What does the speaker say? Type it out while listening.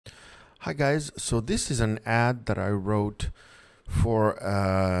Hi guys, so this is an ad that I wrote for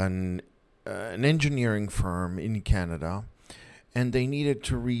an engineering firm in Canada, and they needed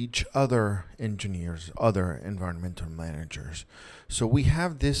to reach other engineers, other environmental managers. So we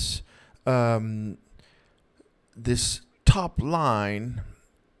have this this top line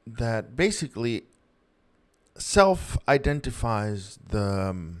that basically self-identifies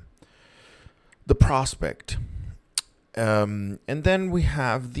the prospect. And then we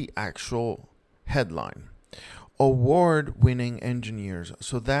have the actual headline, award-winning engineers.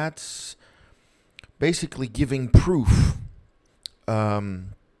 So that's basically giving proof.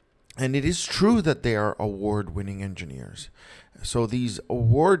 And it is true that they are award-winning engineers. So these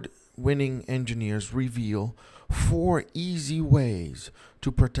award-winning engineers reveal 4 easy ways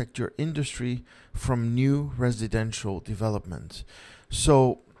to protect your industry from new residential developments.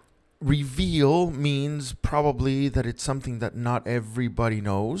 So reveal means probably that it's something that not everybody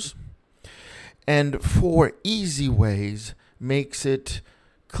knows. And 4 easy ways makes it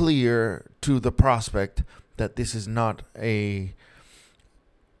clear to the prospect that this is not an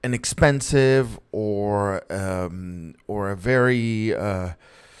expensive or a very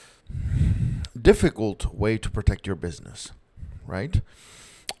difficult way to protect your business, right?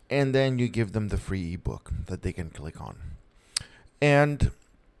 And then you give them the free ebook that they can click on. And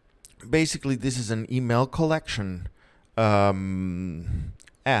basically, this is an email collection ad,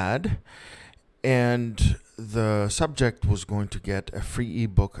 and the subject was going to get a free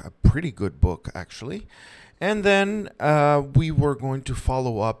ebook, a pretty good book actually, and then we were going to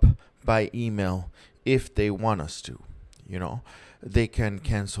follow up by email if they want us to. They can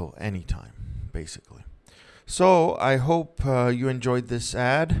cancel anytime, basically. So I hope you enjoyed this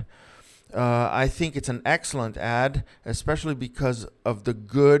ad. I think it's an excellent ad, especially because of the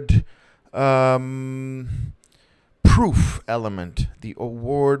good proof element, the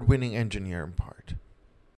award-winning engineering part.